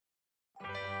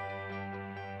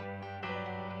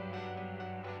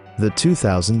the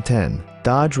 2010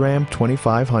 Dodge Ram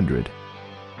 2500.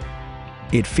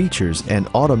 It features an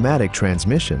automatic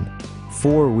transmission,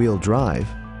 four-wheel drive,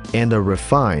 and a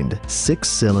refined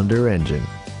six-cylinder engine.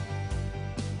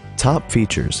 Top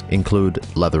features include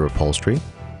leather upholstery,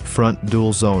 front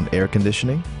dual-zone air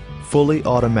conditioning, fully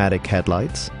automatic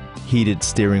headlights, heated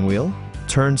steering wheel,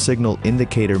 turn signal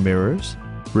indicator mirrors,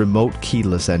 remote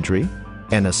keyless entry,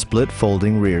 and a split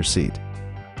folding rear seat.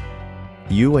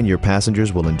 You and your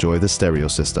passengers will enjoy the stereo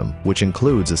system, which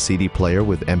includes a CD player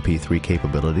with MP3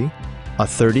 capability, a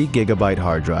 30 gigabyte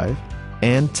hard drive,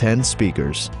 and 10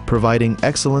 speakers, providing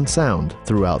excellent sound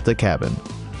throughout the cabin.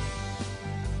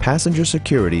 Passenger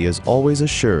security is always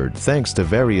assured thanks to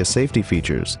various safety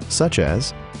features such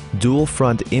as dual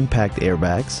front impact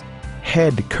airbags,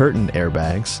 head curtain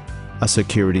airbags, a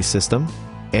security system,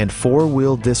 and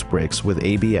four-wheel disc brakes with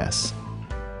ABS.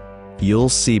 You'll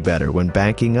see better when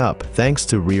banking up thanks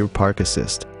to rear park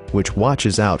assist, which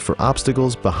watches out for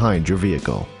obstacles behind your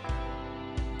vehicle.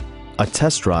 A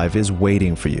test drive is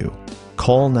waiting for you.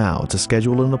 Call now to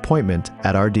schedule an appointment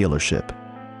at our dealership.